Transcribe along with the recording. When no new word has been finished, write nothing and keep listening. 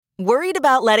Worried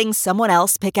about letting someone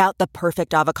else pick out the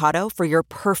perfect avocado for your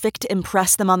perfect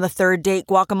impress them on the third date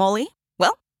guacamole?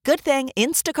 Well, good thing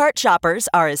Instacart shoppers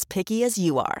are as picky as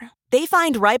you are. They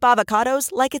find ripe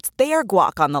avocados like it's their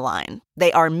guac on the line.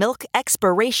 They are milk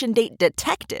expiration date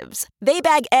detectives. They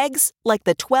bag eggs like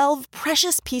the 12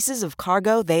 precious pieces of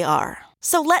cargo they are.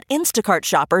 So let Instacart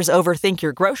shoppers overthink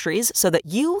your groceries so that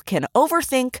you can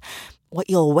overthink what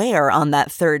you'll wear on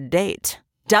that third date.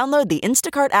 Download the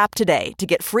Instacart app today to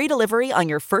get free delivery on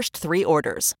your first 3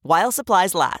 orders, while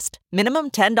supplies last.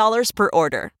 Minimum $10 per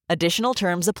order. Additional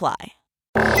terms apply.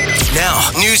 Now,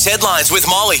 news headlines with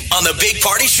Molly on the Big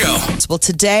Party Show. Well,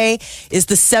 today is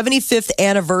the 75th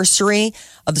anniversary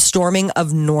of the storming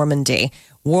of Normandy.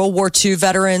 World War II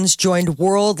veterans joined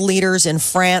world leaders in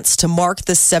France to mark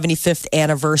the 75th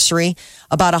anniversary.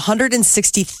 About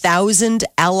 160,000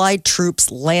 Allied troops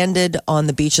landed on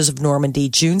the beaches of Normandy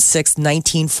June 6,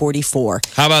 1944.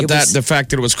 How about the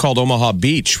fact that it was called Omaha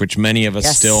Beach, which many of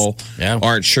us still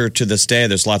aren't sure to this day.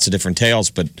 There's lots of different tales,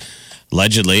 but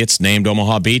allegedly it's named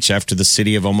Omaha Beach after the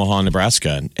city of Omaha,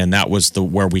 Nebraska. And that was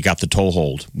where we got the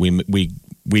toehold.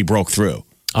 We broke through.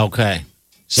 Okay.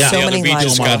 Yeah, so the other many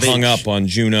beaches lives. got hung up on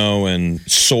Juneau and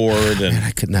Sword. And Man,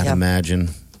 I could not imagine.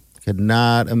 Could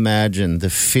not imagine the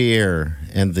fear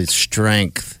and the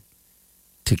strength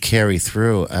to carry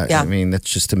through. I mean, that's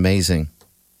just amazing.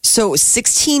 So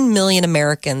 16 million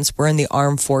Americans were in the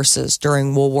armed forces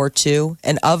during World War II.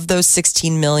 And of those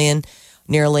 16 million,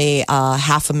 nearly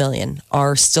 500,000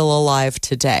 are still alive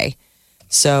today.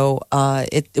 So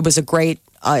it was a great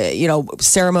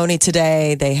ceremony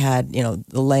today. They had,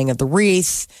 the laying of the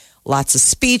wreath, lots of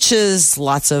speeches,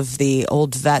 lots of the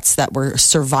old vets that were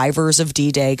survivors of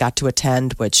D-Day got to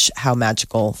attend, which how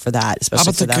magical for that,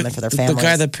 especially for them and for their families. The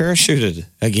guy that parachuted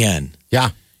again. Yeah.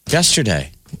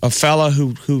 Yesterday. A fella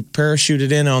who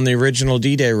parachuted in on the original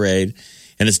D-Day raid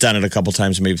and has done it a couple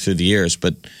times maybe through the years,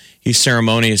 but he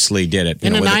ceremoniously did it.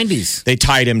 In the 90s. They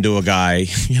tied him to a guy,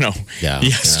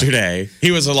 yesterday.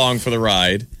 He was along for the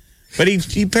ride. But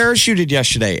he parachuted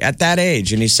yesterday at that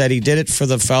age, and he said he did it for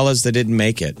the fellas that didn't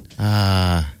make it.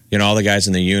 All the guys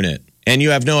in the unit. And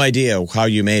you have no idea how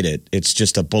you made it. It's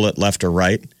just a bullet left or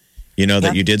right,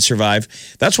 that you did survive.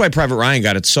 That's why Private Ryan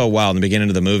got it so well in the beginning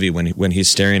of the movie when he's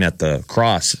staring at the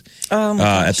cross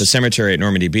at the cemetery at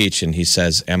Normandy Beach, and he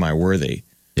says, "Am I worthy?"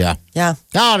 Yeah. Yeah.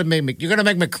 Oh, you're going to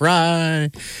make me cry.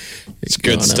 It's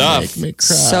good stuff. Make me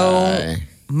cry. So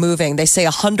moving. They say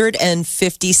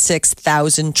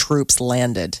 156,000 troops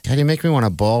landed. God, you make me want to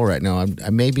bawl right now.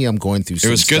 Maybe I'm going through some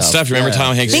It was good stuff. Remember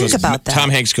Tom Hanks Think goes, about that. Tom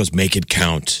Hanks goes, "Make it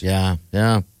count." Yeah.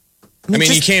 I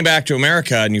mean, you came back to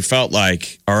America and you felt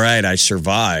like, all right, I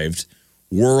survived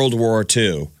World War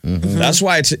II. Mm-hmm. That's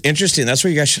why it's interesting. That's why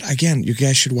you guys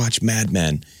should watch Mad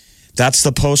Men. That's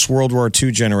the post-World War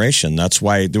II generation. That's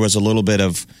why there was a little bit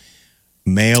of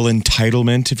male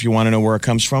entitlement, if you want to know where it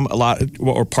comes from,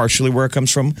 or partially where it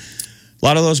comes from. A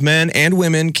lot of those men and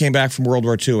women came back from World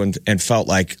War II and felt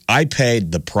like, I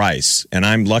paid the price, and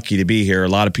I'm lucky to be here. A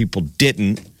lot of people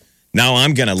didn't. Now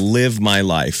I'm going to live my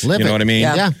life. You know what I mean?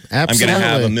 Yeah, absolutely. I'm going to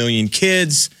have 1 million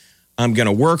kids. I'm going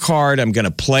to work hard. I'm going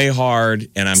to play hard,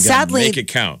 and I'm going to make it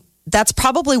count. That's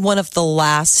probably one of the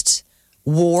last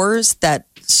wars that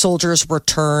soldiers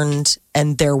returned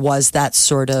and there was that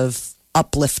sort of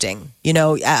uplifting.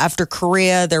 After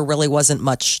Korea, there really wasn't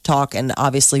much talk, and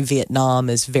obviously Vietnam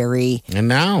is very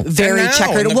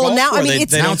checkered. Well, now I mean,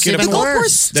 the Gulf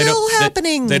War's still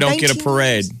happening. They don't get a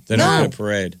parade. They don't get a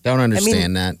parade. Don't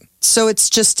understand that. So it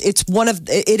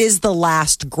is the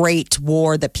last great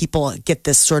war that people get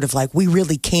this sort of like, we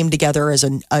really came together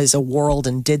as a world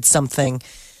and did something.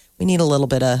 We need a little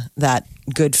bit of that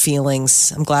good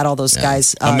feelings. I'm glad all those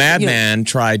guys. A madman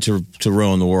tried to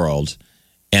ruin the world,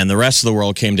 and the rest of the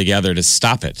world came together to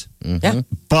stop it. Mm-hmm. Yeah.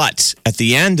 But at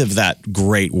the end of that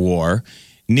great war,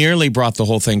 nearly brought the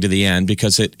whole thing to the end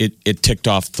because it ticked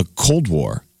off the Cold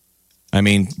War. I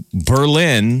mean,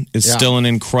 Berlin is still an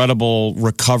incredible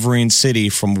recovering city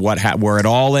from where it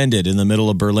all ended in the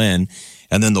middle of Berlin.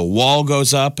 And then the wall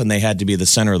goes up, and they had to be the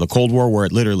center of the Cold War, where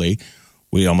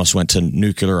we almost went to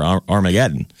nuclear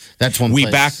Armageddon. That's one We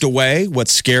place. backed away.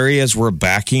 What's scary is we're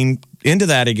backing into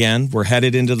that again. We're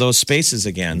headed into those spaces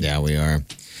again. Yeah, we are.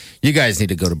 You guys need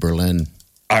to go to Berlin.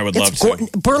 I would love to.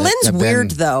 Berlin's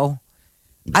weird, though.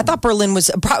 I thought Berlin was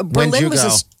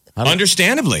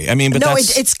Understandably. I mean, but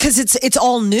it's because it's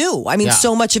all new. I mean,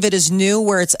 so much of it is new,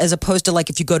 where it's as opposed to like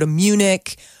if you go to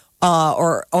Munich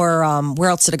or where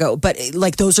else did it go? But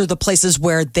like those are the places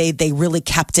where they really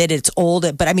kept it. It's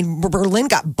old, but I mean Berlin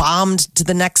got bombed to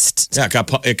the next. Yeah,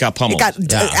 it got pummeled.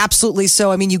 Absolutely.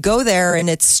 So I mean, you go there and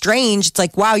it's strange. It's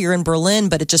like wow, you're in Berlin,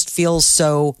 but it just feels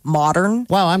so modern.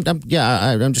 Well, I'm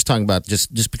just talking about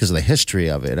just because of the history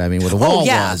of it. I mean, where the wall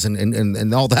was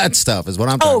and all that stuff is what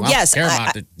I'm talking about. Yes, I don't care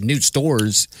about the new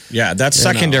stores. Yeah, that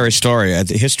secondary story.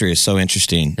 The history is so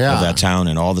interesting of that town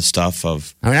and all the stuff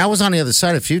of. I mean, I was on the other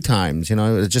side a few times. You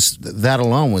know, it just that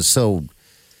alone was so.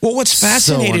 Well, what's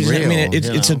fascinating so unreal, is,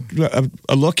 I mean, it's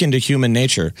a look into human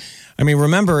nature. I mean,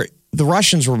 remember, the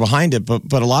Russians were behind it,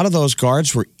 but a lot of those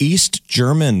guards were East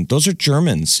German. Those are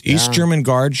Germans. East German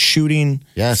guards shooting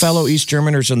fellow East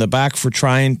Germaners in the back for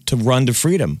trying to run to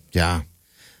freedom. Yeah.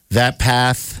 That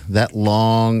path, that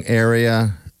long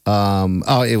area,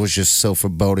 it was just so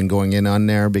foreboding going in on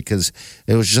there because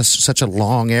it was just such a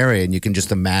long area and you can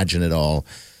just imagine it all.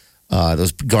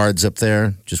 Those guards up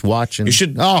there just watching. You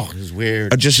should. Oh, it was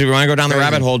weird. Just if you want to go down the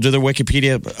rabbit hole, do the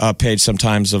Wikipedia page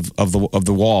sometimes of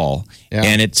the wall,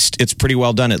 and it's pretty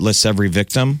well done. It lists every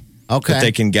victim that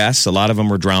they can guess. A lot of them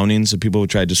were drownings of people who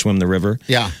tried to swim the river.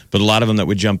 Yeah, but a lot of them that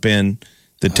would jump in,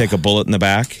 they'd take a bullet in the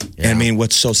back. Yeah. And I mean,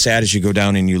 what's so sad is you go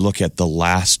down and you look at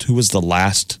who was the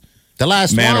last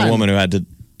man or woman who had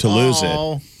to lose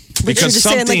it. Because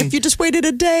something, saying, like, if you just waited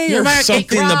a day or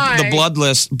something, the blood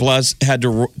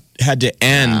had to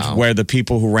end where the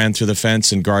people who ran through the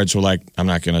fence and guards were like, I'm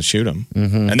not going to shoot him.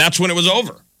 Mm-hmm. And that's when it was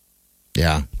over.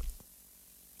 Yeah.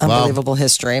 Unbelievable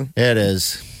history. It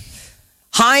is.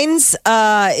 Heinz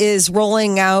is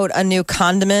rolling out a new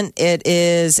condiment. It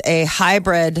is a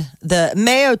hybrid, the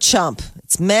Mayo Chump.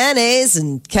 It's mayonnaise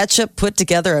and ketchup put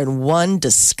together in one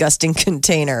disgusting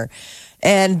container.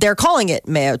 And they're calling it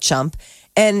Mayo Chump.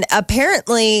 And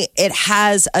apparently it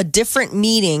has a different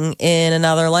meaning in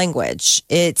another language.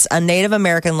 It's a Native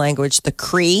American language, the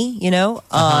Cree, you know.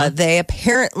 They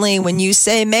apparently, when you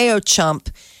say Mayo Chump,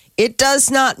 it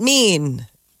does not mean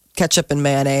ketchup and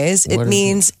mayonnaise. It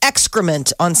means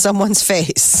excrement on someone's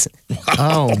face.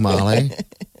 Oh, Molly.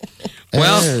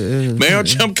 Well, Mayo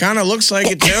Chump kind of looks like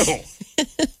it too.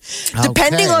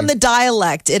 Depending on the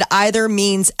dialect, it either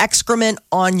means excrement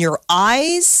on your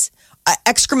eyes,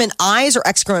 excrement eyes or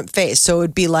excrement face. So it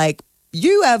would be like,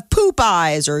 you have poop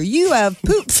eyes or you have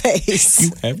poop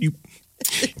face.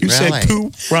 You said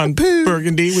poop from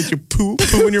Burgundy with your poop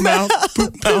in your mouth,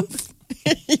 poop mouth.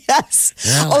 Yes.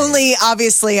 Really? Only,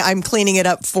 obviously, I'm cleaning it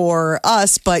up for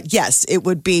us. But yes, it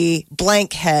would be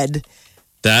blank head.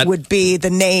 That would be the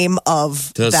name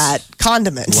of that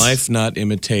condiment. Life not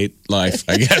imitate life,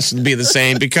 I guess would be the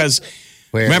same. Because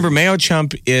remember, Mayo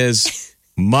Chump is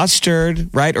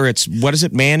mustard, right? Or it's, what is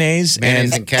it? Mayonnaise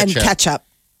and ketchup. And ketchup.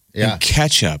 Yeah. And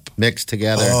ketchup. Mixed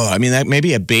together. Oh, I mean, that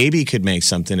maybe a baby could make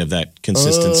something of that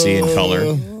consistency and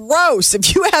color. Gross.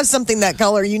 If you have something that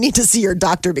color, you need to see your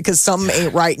doctor because something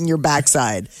ain't right in your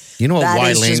backside. You know what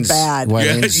Wylene's bad.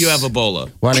 You have Ebola.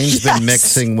 Wylene's been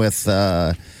mixing with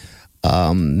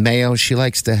mayo. She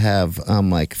likes to have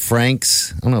like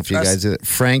Frank's. I don't know if you guys do it.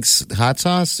 Frank's hot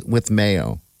sauce with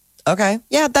mayo. Okay.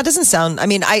 Yeah, that doesn't sound, I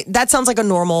mean, that sounds like a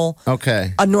normal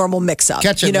mix up.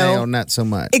 Ketchup, mayo, not so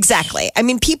much. Exactly. I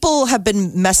mean, people have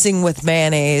been messing with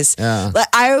mayonnaise. Yeah.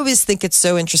 I always think it's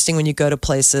so interesting when you go to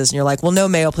places and you're like, well, no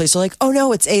mayo, please. They're like, oh,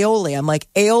 no, it's aioli. I'm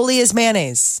like, aioli is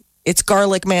mayonnaise. It's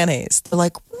garlic mayonnaise. They're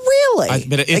like, really?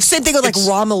 Like same thing with like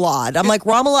remoulade. I'm like,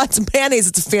 remoulade's mayonnaise.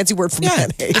 It's a fancy word for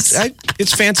mayonnaise.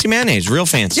 It's fancy mayonnaise, real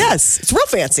fancy. Yes, it's real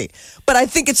fancy. But I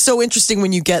think it's so interesting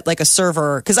when you get like a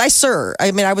server, because I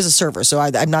was a server, so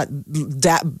I'm not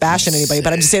bashing anybody,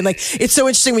 but I'm just saying like, it's so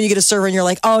interesting when you get a server and you're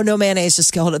like, oh, no mayonnaise,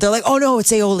 just hold it. They're like, oh, no,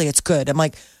 it's aioli, it's good. I'm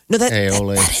like, no, that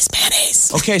is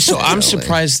mayonnaise. Okay, so I'm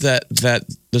surprised that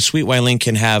the Sweet Wylene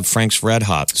can have Frank's Red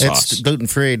Hot sauce. It's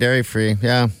gluten-free, dairy-free,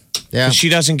 yeah. Yeah. She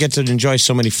doesn't get to enjoy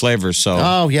so many flavors. So.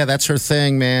 Oh, yeah, that's her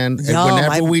thing, man. No,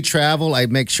 whenever we travel, I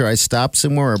make sure I stop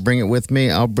somewhere or bring it with me.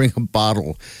 I'll bring a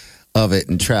bottle of it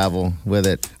and travel with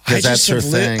it. Because that's her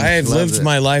thing. I have lived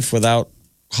my life without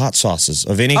hot sauces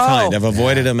of any kind. I've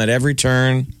avoided them at every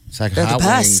turn. It's like they're hot the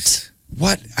best. wings.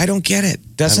 What? I don't get it.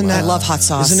 I love hot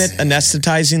sauce. Isn't it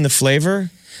anesthetizing the flavor?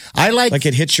 I like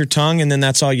it hits your tongue and then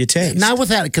that's all you taste. Not with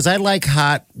that, because I like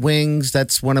hot wings.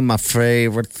 That's one of my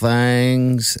favorite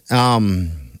things.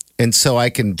 And so I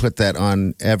can put that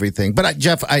on everything. But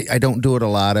Jeff, I don't do it a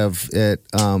lot of it.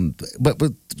 But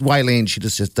with Wylene, she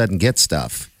just doesn't get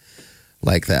stuff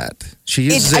like that. She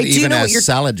uses it even as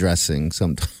salad dressing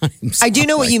sometimes. I do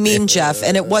know what you mean, Jeff.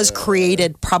 And it was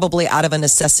created probably out of a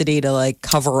necessity to like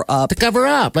cover up. To cover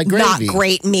up, like gravy. Not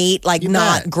great meat, like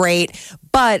not great.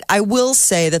 But I will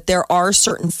say that there are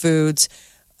certain foods,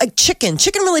 like chicken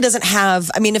really doesn't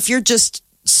have. I mean, if you're just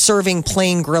serving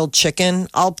plain grilled chicken,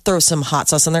 I'll throw some hot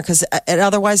sauce in there because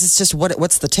otherwise it's just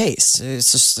what's the taste?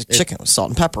 It's just like chicken with salt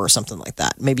and pepper or something like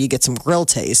that. Maybe you get some grill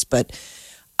taste, but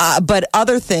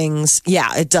other things,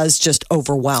 yeah, it does just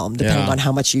overwhelm depending on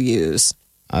how much you use.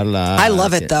 I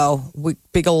love it though.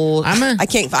 Big old. I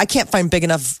can't find big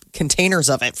enough containers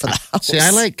of it for the house. See, I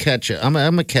like ketchup.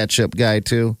 I'm a ketchup guy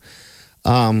too,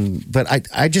 but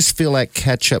I just feel like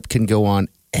ketchup can go on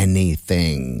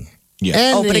anything. Yeah.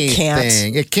 Anything. But it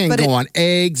can't. It can go on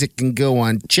eggs. It can go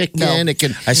on chicken. No. It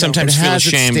can. I sometimes feel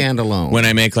ashamed when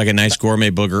I make like a nice gourmet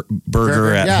burger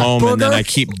at home, and then I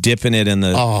keep dipping it in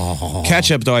the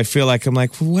ketchup. Though I feel like I'm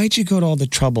like, well, why'd you go to all the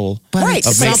trouble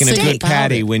of making a good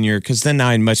patty when you're? Because then now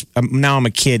I'm a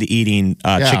kid eating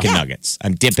chicken nuggets.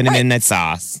 I'm dipping them in that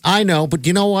sauce. I know, but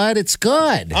you know what? It's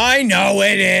good. I know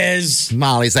it is.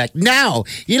 Molly's like, no,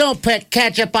 you don't put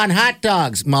ketchup on hot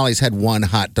dogs. Molly's had one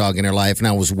hot dog in her life, and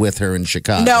I was with her in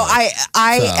Chicago. No,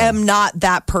 I am not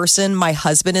that person. My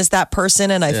husband is that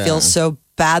person, and I feel so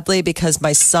badly because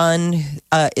my son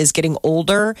is getting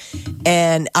older,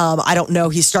 and I don't know.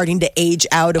 He's starting to age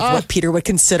out of what Peter would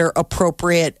consider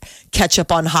appropriate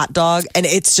ketchup on hot dog, and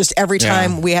it's just every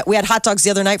time we had hot dogs the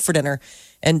other night for dinner.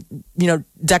 And,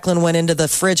 Declan went into the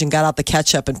fridge and got out the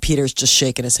ketchup, and Peter's just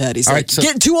shaking his head. He's like,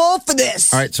 getting too old for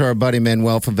this. All right, so our buddy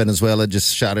Manuel from Venezuela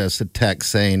just shot us a text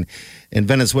saying, in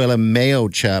Venezuela, mayo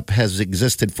chup has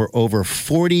existed for over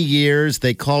 40 years.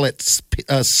 They call it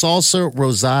salsa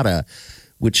rosada,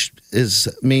 which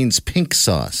means pink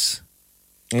sauce.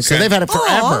 Okay. So they've had it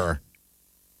forever.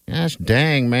 Gosh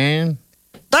dang, man.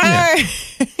 Dang.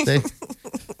 They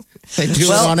do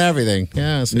it on everything.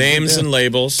 Yeah, names and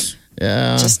labels.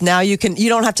 Yeah. Just now you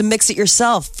don't have to mix it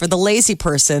yourself. For the lazy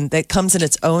person, that comes in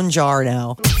its own jar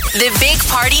now. The Big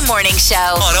Party Morning Show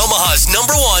on Omaha's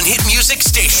 #1 hit music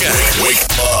station. Wake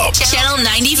up. Channel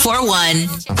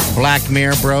 94.1. Black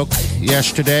Mirror broke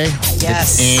yesterday.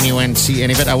 Yes. Did anyone see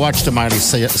any of it? I watched the Miley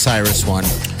Cyrus one.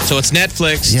 So it's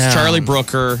Netflix. Yeah. It's Charlie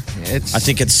Brooker. I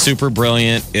think it's super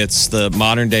brilliant. It's the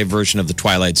modern day version of the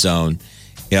Twilight Zone.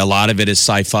 Yeah, a lot of it is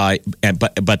sci-fi,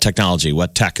 but technology,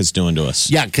 what tech is doing to us.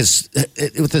 Yeah, because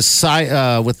with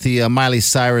the Miley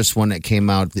Cyrus one that came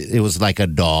out, it was like a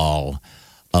doll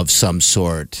of some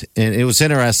sort, and it was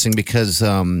interesting because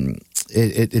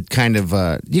it kind of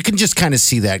you can just kind of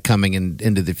see that coming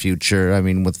into the future. I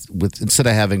mean, with instead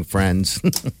of having friends,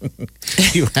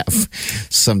 you have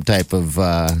some type of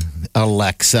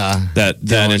Alexa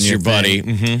that is your buddy.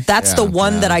 Mm-hmm. That's the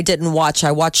one that I didn't watch.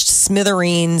 I watched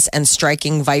Smithereens and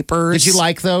Striking Vipers. Did you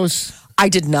like those? I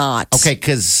did not. Okay,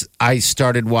 because I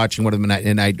started watching one of them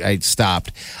and I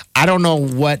stopped. I don't know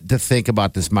what to think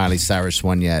about this Miley Cyrus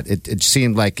one yet. It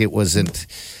seemed like it wasn't.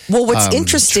 Well, what's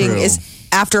interesting true. is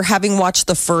after having watched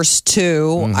the first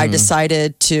two, I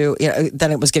decided to,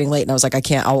 then it was getting late and I was like,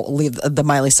 I'll leave the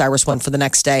Miley Cyrus one for the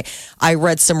next day. I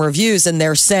read some reviews and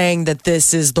they're saying that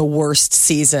this is the worst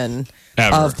season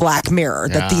of Black Mirror,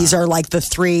 that these are like the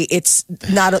three. It's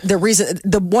not the reason.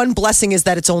 The one blessing is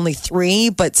that it's only three,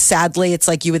 but sadly, it's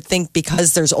like you would think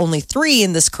because there's only three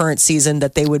in this current season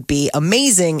that they would be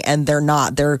amazing, and they're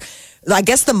not. I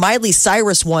guess the Miley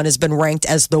Cyrus one has been ranked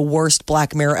as the worst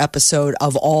Black Mirror episode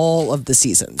of all of the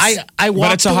seasons. But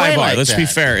it's a high bar. Let's be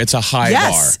fair. It's a high bar.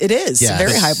 Yes, it is. Yes. A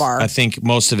very high bar. I think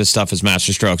most of his stuff is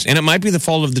master strokes. And it might be the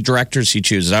fault of the directors he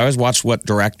chooses. I always watch what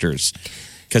directors,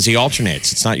 because he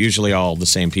alternates. It's not usually all the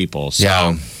same people. So.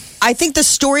 Yeah. I think the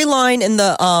storyline in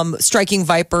the Striking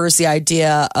Vipers, the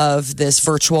idea of this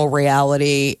virtual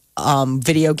reality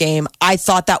video game, I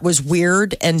thought that was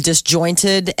weird and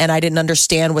disjointed, and I didn't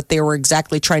understand what they were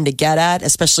exactly trying to get at,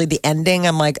 especially the ending.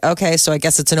 I'm like, okay, so I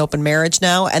guess it's an open marriage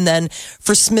now. And then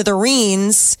for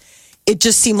Smithereens, it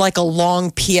just seemed like a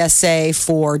long PSA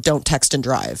for don't text and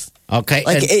drive. Okay.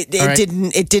 Like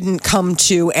it didn't come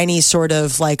to any sort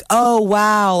of like, oh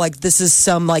wow, like this is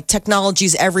some like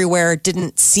technology's everywhere. It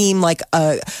didn't seem like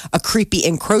a creepy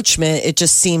encroachment. It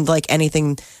just seemed like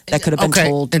anything that could have been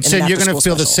told. And so you're going to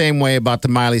feel the same way about the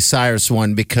Miley Cyrus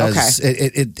one because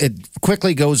it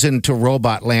quickly goes into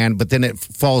robot land, but then it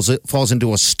falls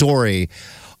into a story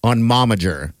on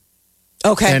Momager.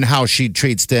 Okay. And how she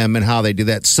treats them and how they do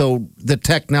that. So the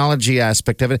technology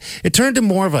aspect of it turned to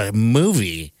more of a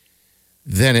movie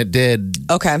than it did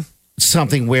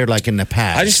something weird like in the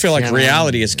past. I just feel like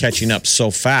reality is catching up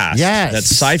so fast that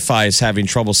sci-fi is having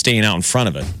trouble staying out in front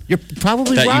of it. You're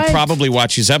probably right. You probably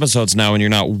watch these episodes now and you're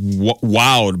not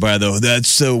wowed by that's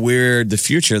so weird, the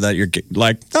future, that you're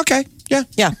like, okay,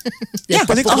 Yeah. Yeah. I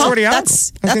think that's already out.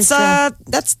 That's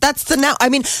the now. I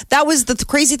mean, that was the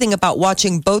crazy thing about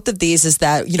watching both of these is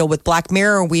that, with Black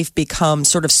Mirror, we've become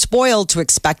sort of spoiled to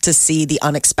expect to see the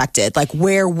unexpected, like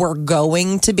where we're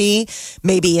going to be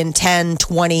maybe in 10,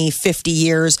 20, 50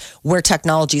 years, where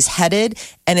technology's headed.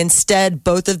 And instead,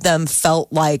 both of them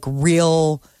felt like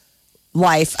real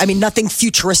life. I mean, nothing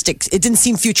futuristic. It didn't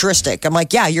seem futuristic. I'm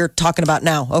like, yeah, you're talking about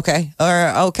now. Okay.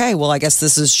 Okay. Well, I guess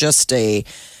this is just a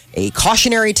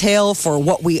cautionary tale for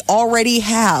what we already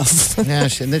have. Yeah,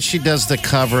 and then she does the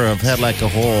cover of Head Like a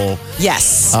Hole.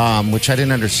 Yes. Which I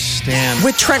didn't understand.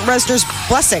 With Trent Reznor's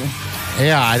blessing.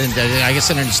 Yeah, I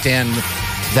guess I didn't understand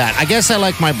that. I guess I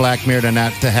like my Black Mirror to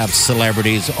not to have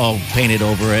celebrities all painted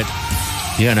over it.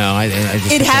 I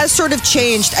just it has sort of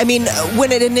changed. I mean,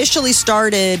 when it initially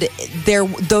started,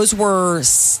 those were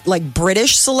like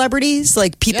British celebrities,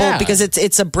 like people, because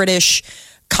it's a British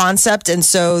concept. And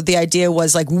so the idea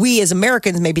was like, we as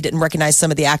Americans maybe didn't recognize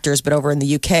some of the actors, but over in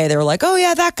the UK, they were like, oh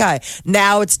yeah, that guy.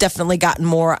 Now it's definitely gotten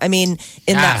more. I mean,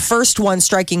 in that first one,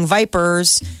 Striking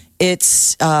Vipers,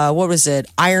 it's what was it,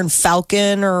 Iron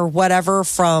Falcon or whatever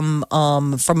from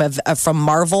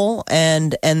Marvel,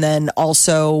 and then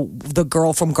also the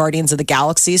girl from Guardians of the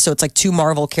Galaxy. So it's like two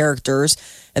Marvel characters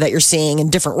that you're seeing in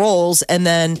different roles. And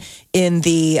then in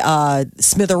the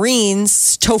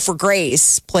Smithereens, Topher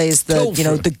Grace plays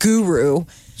the guru.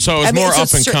 So it was more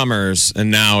up and comers, and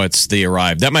now it's the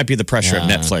arrived. That might be the pressure of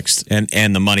Netflix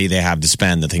and the money they have to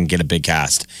spend that they can get a big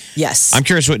cast. Yes, I'm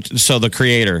curious. So the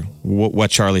creator, what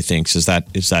Charlie thinks is that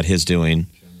his doing?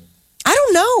 I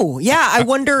don't know. Yeah, I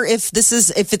wonder if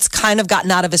it's kind of gotten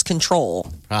out of his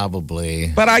control. Probably.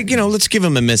 But let's give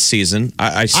him a missed season.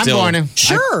 I'm going to.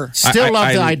 Sure. Still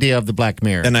love the idea of the Black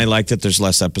Mirror, and I like that there's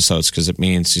less episodes because it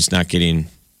means he's not getting.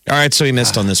 All right, so he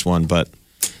missed on this one, but.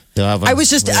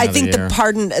 I think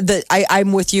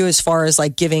I'm with you as far as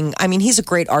like giving. I mean, he's a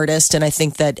great artist, and I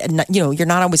think that you're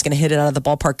not always going to hit it out of the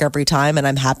ballpark every time. And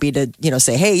I'm happy to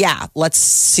say, hey, yeah, let's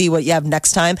see what you have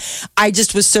next time. I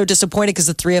just was so disappointed because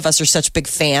the three of us are such big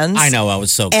fans. I know, I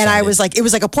was so excited. And I was like, it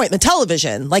was like appointment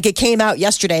television. Like it came out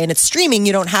yesterday, and it's streaming.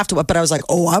 You don't have to. But I was like,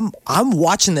 oh, I'm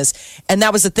watching this, and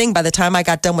that was the thing. By the time I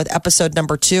got done with episode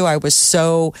number 2, I was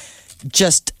so.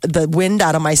 Just the wind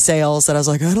out of my sails that I was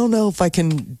like, I don't know if I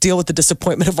can deal with the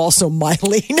disappointment of also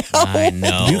Miley now. I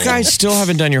know. You guys still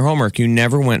haven't done your homework. You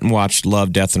never went and watched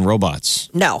Love, Death, and Robots.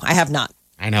 No, I have not.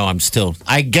 I know. I'm still,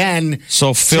 again.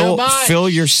 So fill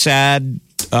your sad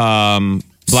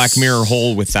Black Mirror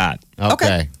hole with that.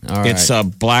 Okay. All right. It's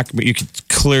you can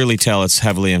clearly tell it's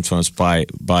heavily influenced by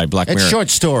Black Mirror. It's short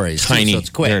stories. Tiny. So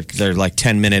it's quick. They're like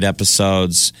 10-minute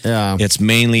episodes. Yeah. It's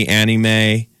mainly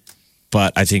anime.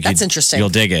 But I think that's interesting. You'll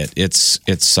dig it. It's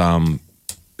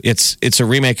a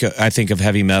remake, I think, of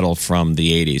Heavy Metal from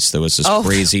the 80s. There was this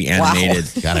crazy animated,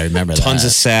 gotta remember that. Tons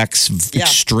of sex,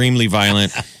 extremely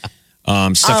violent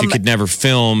stuff you could never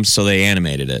film, so they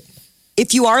animated it.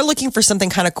 If you are looking for something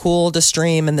kind of cool to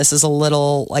stream, and this is a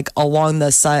little like along the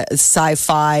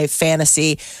sci-fi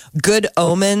fantasy, Good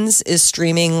Omens is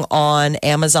streaming on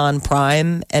Amazon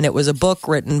Prime, and it was a book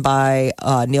written by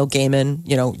Neil Gaiman.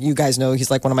 You guys know he's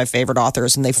like one of my favorite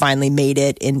authors, and they finally made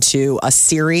it into a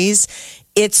series.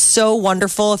 It's so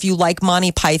wonderful. If you like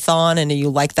Monty Python and you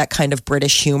like that kind of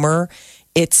British humor,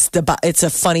 it's a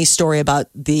funny story about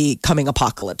the coming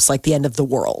apocalypse, like the end of the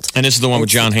world. And this is the one with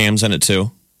John Hamm's in it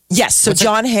too. Yes, so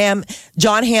John Hamm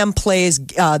plays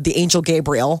the angel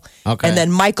Gabriel, and then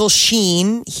Michael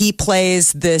Sheen, he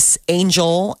plays this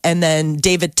angel, and then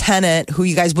David Tennant, who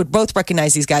you guys would both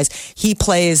recognize these guys, he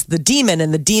plays the demon,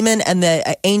 and the demon and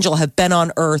the angel have been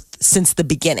on Earth since the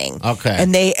beginning. Okay,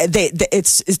 and they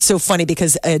it's so funny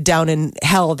because down in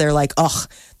hell they're like, ugh,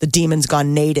 the demon's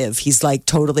gone native. He's like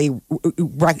totally,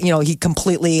 he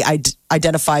completely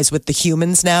identifies with the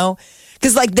humans now.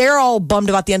 Because, like, they're all bummed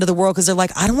about the end of the world because they're like,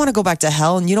 I don't want to go back to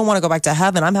hell and you don't want to go back to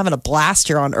heaven. I'm having a blast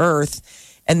here on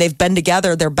Earth. And they've been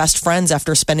together. They're best friends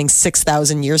after spending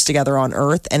 6,000 years together on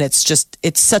Earth. And it's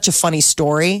such a funny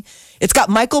story. It's got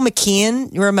Michael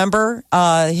McKean. You remember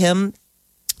him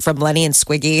from Lenny and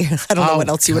Squiggy? I don't know what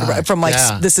else you would remember. From,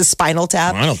 This is Spinal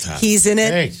Tap. Spinal Tap. He's in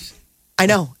it. Hey. I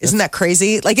know. Isn't that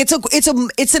crazy? Like it's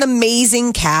an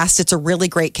amazing cast. It's a really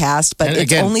great cast, but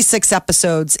it's only 6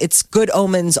 episodes. It's Good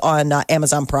Omens on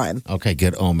Amazon Prime. Okay,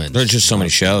 Good Omens. There's just so many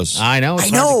shows. I know.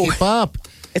 It's hard to keep up.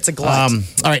 It's a glut. All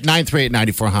right,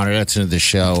 938-9400. That's into the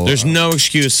show. There's no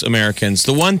excuse, Americans.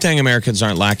 The one thing Americans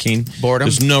aren't lacking, boredom.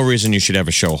 There's no reason you should have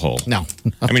a show hole. No.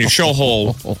 I mean, your show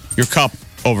hole, your cup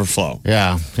overflow.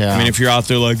 Yeah. I mean, if you're out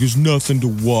there like, there's nothing to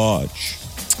watch.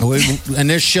 And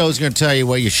this show's going to tell you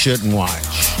what you shouldn't watch.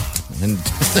 And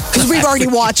Because we've already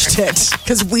watched it.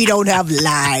 Because we don't have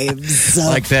lives.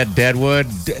 like that Deadwood,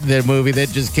 the movie that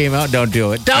just came out. Don't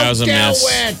do it. Don't That was a do mess.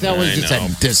 it. That was I just know. a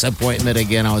disappointment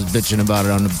again. I was bitching about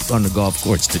it on the golf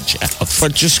course to Jeff.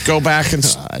 But just go back and,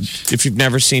 if you've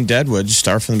never seen Deadwood, just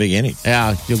start from the beginning.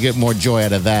 Yeah, you'll get more joy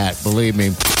out of that. Believe me.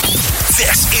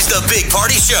 This is the Big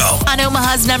Party Show. On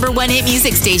Omaha's #1 hit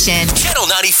music station. Channel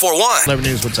 94.1. 11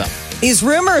 News, what's up? These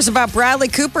rumors about Bradley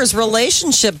Cooper's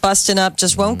relationship busting up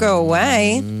just won't go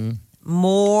away.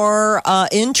 More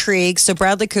intrigue. So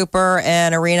Bradley Cooper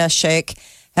and Irina Shayk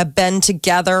have been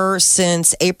together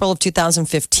since April of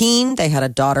 2015. They had a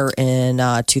daughter in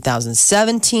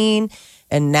 2017.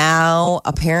 And now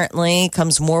apparently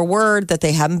comes more word that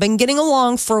they haven't been getting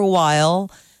along for a while.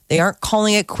 They aren't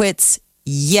calling it quits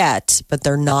yet, but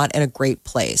they're not in a great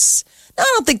place. Now,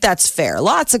 I don't think that's fair.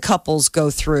 Lots of couples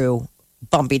go through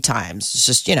bumpy times. It's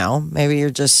just, maybe you're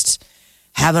just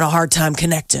having a hard time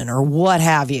connecting or what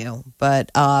have you.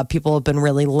 But people have been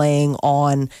really laying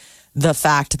on the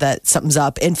fact that something's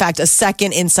up. In fact, a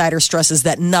second insider stresses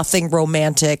that nothing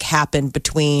romantic happened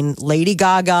between Lady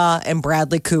Gaga and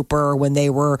Bradley Cooper when they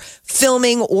were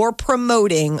filming or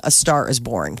promoting A Star Is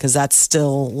Born, because that's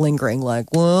still lingering.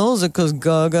 Like, well, is it because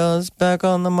Gaga's back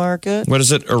on the market? What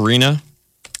is it, Irina?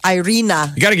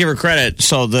 Irina. You got to give her credit.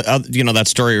 So that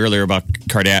story earlier about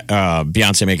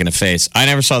Beyonce making a face. I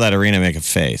never saw that Irina make a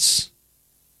face,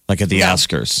 like at the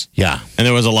Oscars. Yeah. And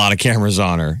there was a lot of cameras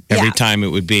on her. Every Yeah. time it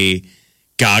would be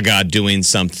Gaga doing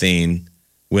something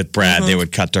with Brad, they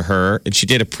would cut to her, and she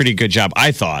did a pretty good job,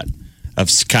 I thought,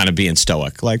 of kind of being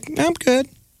stoic. Like, I'm good.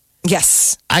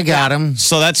 Yes. I got him.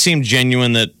 So that seemed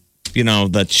genuine. That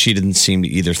she didn't seem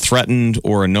either threatened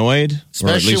or annoyed, or at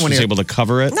Especially least when was you're- able to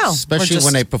cover it. No. Especially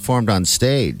when they performed on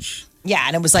stage. Yeah,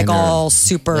 and it was like And all they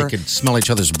super. could smell each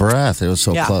other's breath. It was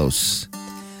so Yeah. close.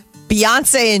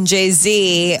 Beyonce and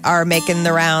Jay-Z are making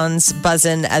the rounds,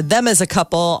 buzzing at them as a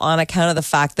couple on account of the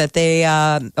fact that they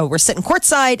were sitting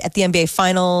courtside at the NBA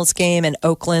Finals game in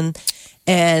Oakland.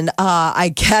 And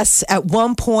I guess at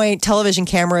one point, television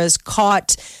cameras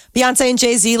caught Beyonce and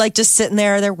Jay-Z like just sitting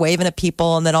there. They're waving at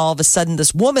people. And then all of a sudden,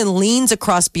 this woman leans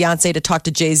across Beyonce to talk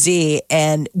to Jay-Z.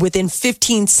 And within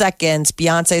 15 seconds,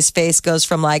 Beyonce's face goes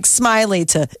from like smiley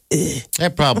to, Yeah,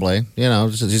 probably.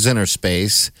 She's in her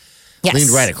space. yes.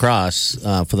 Leaned right across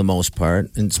for the most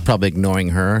part. And it's probably ignoring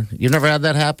her. You've never had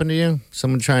that happen to you?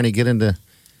 Someone trying to get into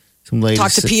some lady.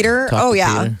 Talk to Peter? Oh,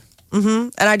 yeah. Peter?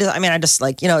 And I just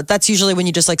like, that's usually when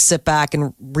you just like sit back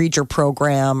and read your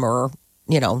program or,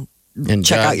 And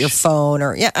check out judge. your phone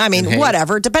or, And hate.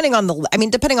 whatever, depending on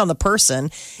the person.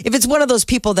 If it's one of those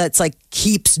people that's like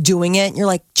keeps doing it, you're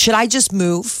like, should I just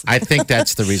move? I think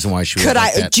that's the reason why she was Could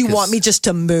like I, that, do you want me just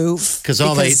to move? Because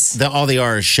all they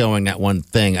are is showing that one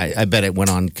thing. I bet it went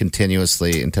on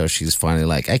continuously until she's finally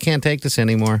like, I can't take this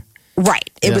anymore. Right.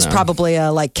 It You was know. probably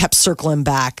like kept circling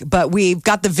back. But we've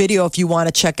got the video if you want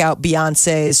to check out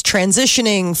Beyonce's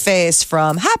transitioning face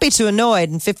from happy to annoyed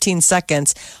in 15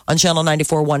 seconds on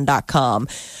channel941.com.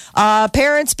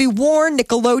 Parents, be warned,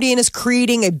 Nickelodeon is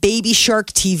creating a Baby Shark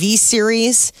TV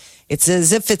series. It's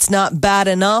as if it's not bad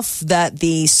enough that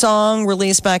the song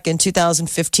released back in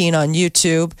 2015 on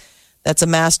YouTube, that's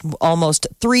amassed almost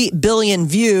 3 billion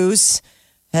views,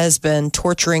 has been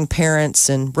torturing parents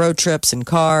and road trips and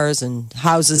cars and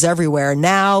houses everywhere.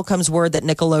 Now comes word that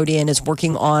Nickelodeon is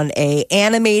working on a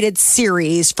animated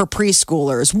series for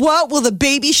preschoolers. What will the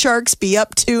Baby Sharks be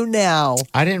up to now?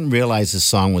 I didn't realize the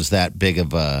song was that big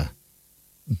of a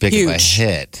Huge.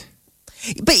 hit.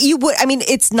 But you would,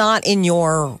 it's not in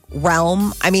your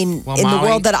realm. In Well, the Molly,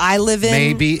 world that I live in.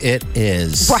 Maybe it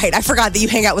is. Right. I forgot that you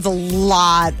hang out with a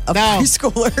lot of No,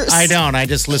 preschoolers. I don't. I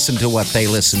just listen to what they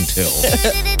listen to.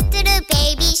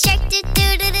 Baby shark,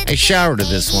 I shower to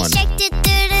this one.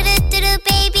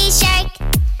 baby shark.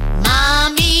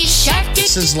 Mommy shark.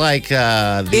 This is like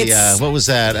It's- what was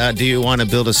that? Do you want to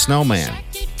build a snowman?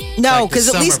 No, Like the because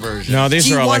at summer least version. No, these Do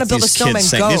you are all wanna like build a these snowman kids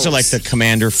things. These are like goes? the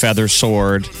Commander Feather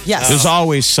Sword. Yes. There's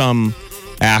always some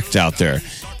act out there.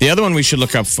 The other one we should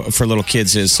look up for little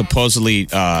kids is supposedly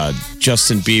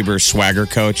Justin Bieber's swagger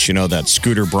coach, that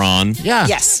Scooter Braun. Yeah.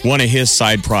 Yes. One of his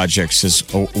side projects is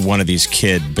one of these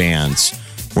kid bands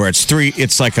where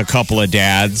it's like a couple of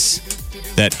dads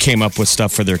that came up with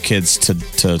stuff for their kids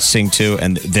to sing to,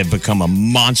 and they've become a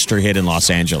monster hit in Los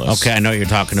Angeles. Okay, I know what you're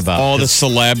talking about. All the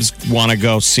celebs want to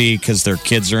go see because their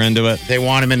kids are into it. They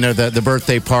want them in the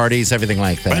birthday parties, everything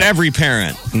like that. But every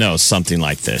parent knows something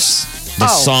like this. The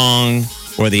Oh. song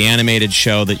or the animated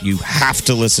show that you have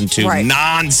to listen to Right.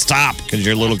 nonstop because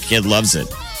your little kid loves it.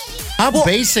 How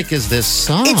basic is this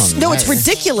song? It's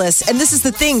ridiculous. And this is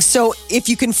the thing. So if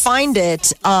you can find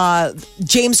it,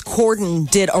 James Corden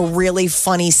did a really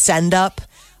funny send-up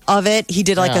of it. He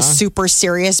did like a super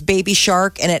serious Baby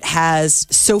Shark, and it has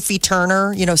Sophie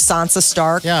Turner, Sansa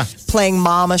Stark, playing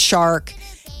Mama Shark.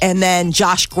 And then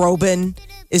Josh Groban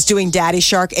is doing Daddy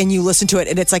Shark, and you listen to it,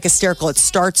 and it's like hysterical. It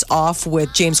starts off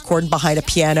with James Corden behind a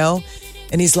piano,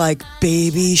 and he's like,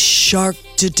 Baby Shark,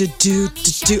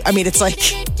 do-do-do-do-do. I mean, it's like,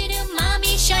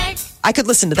 Mommy shark. I could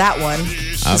listen to that one.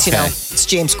 'Cause, Okay. it's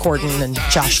James Corden and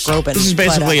Josh Groban. This is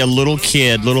basically a little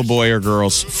boy or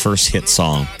girl's first hit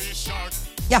song.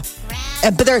 Yeah.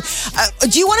 But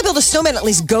do you want to build a snowman, at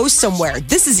least go somewhere?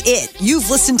 This is it. You've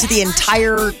listened to the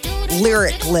entire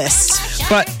lyric list.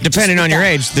 But depending on your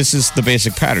age, this is the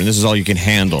basic pattern. This is all you can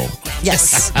handle.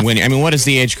 Yes. What is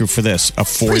the age group for this? A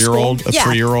 4-year-old? A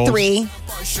 3-year-old?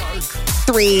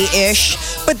 3-ish.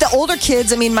 But the older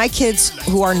kids, my kids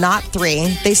who are not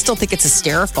 3, they still think it's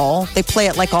hysterical. They play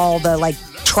it like all the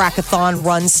trackathon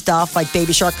run stuff, like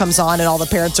Baby Shark comes on and all the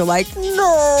parents are like,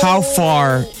 no. How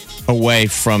far away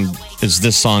is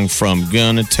this song from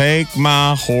Gonna Take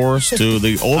My Horse to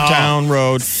the Old Town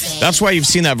Road? That's why you've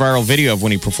seen that viral video of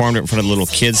when he performed it in front of the little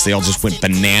kids. They all just went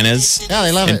bananas. Yeah,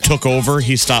 they love and it. took over.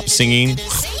 He stopped singing.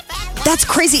 That's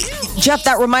crazy. Jeff,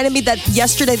 that reminded me that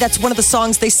yesterday, that's one of the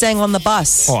songs they sang on the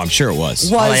bus. Oh, I'm sure it was.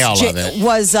 they all love it.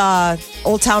 Was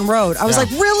Old Town Road. I was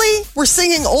like, really? We're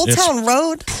singing Old Town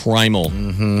Road? Primal.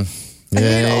 Yeah,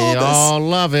 they all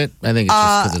love it. I think it's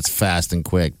just because it's fast and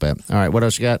quick. But all right, what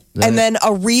else you got? And then a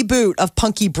reboot of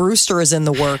Punky Brewster is in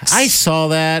the works. I saw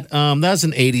that. That was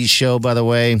an 80s show, by the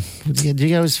way. Do you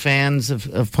guys fans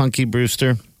of Punky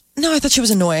Brewster? No, I thought she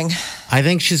was annoying. I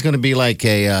think she's going to be like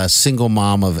a single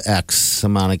mom of X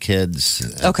amount of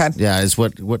kids. Okay. Yeah, is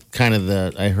what kind of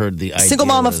I heard the idea. Single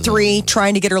mom of was. 3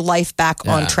 trying to get her life back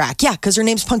on Yeah. track. Yeah, because her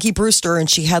name's Punky Brewster and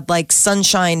she had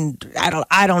sunshine.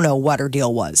 I don't know what her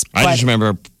deal was. I but- just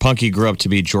remember Punky grew up to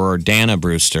be Jordana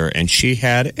Brewster, and she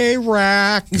had a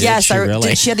rack. Yes, she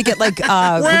really? she had to get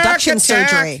reduction attack.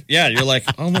 surgery. Yeah, you're like,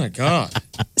 oh my God.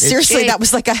 Seriously, that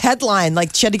was like a headline.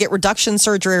 Like she had to get reduction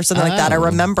surgery or something like that. I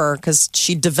remember because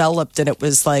she developed and it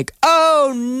was like,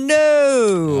 oh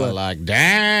no. Like,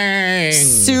 dang.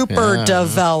 Super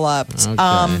developed.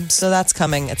 Okay. So that's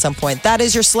coming at some point. That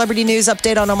is your celebrity news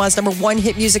update on Omaha's #1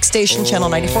 hit music station, Channel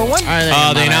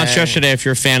 94.1. They announced yesterday, if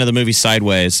you're a fan of the movie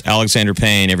Sideways, Alexander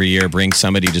Payne every year brings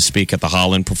somebody to speak at the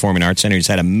Holland Performing Arts Center. He's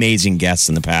had amazing guests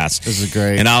in the past. This is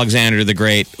great. And Alexander, the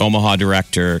great Omaha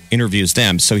director, interviews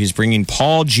them. So he's bringing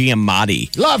Paul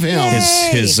Giamatti, Love him.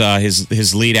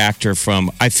 his lead actor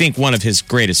from, I think, one of his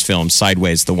greatest films,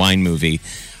 Sideways, the wine movie,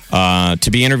 to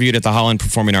be interviewed at the Holland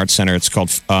Performing Arts Center. It's called,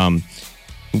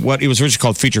 it was originally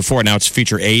called Feature 4. Now it's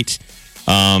Feature 8.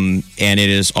 And it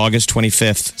is August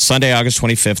 25th, Sunday, August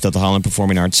 25th at the Holland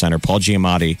Performing Arts Center. Paul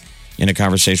Giamatti in a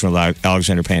conversation with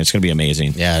Alexander Payne. It's going to be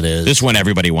amazing. Yeah, it is. This one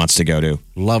everybody wants to go to.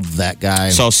 Love that guy.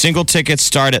 So single tickets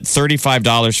start at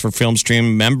 $35 for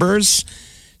FilmStream members.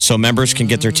 So members can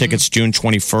get their tickets June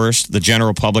 21st. The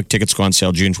general public tickets go on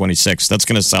sale June 26th. That's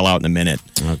going to sell out in a minute.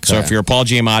 Okay. So if you're a Paul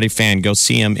Giamatti fan, go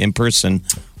see him in person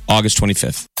August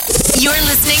 25th. You're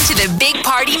listening to the Big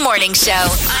Party Morning Show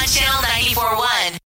on Channel 94.1.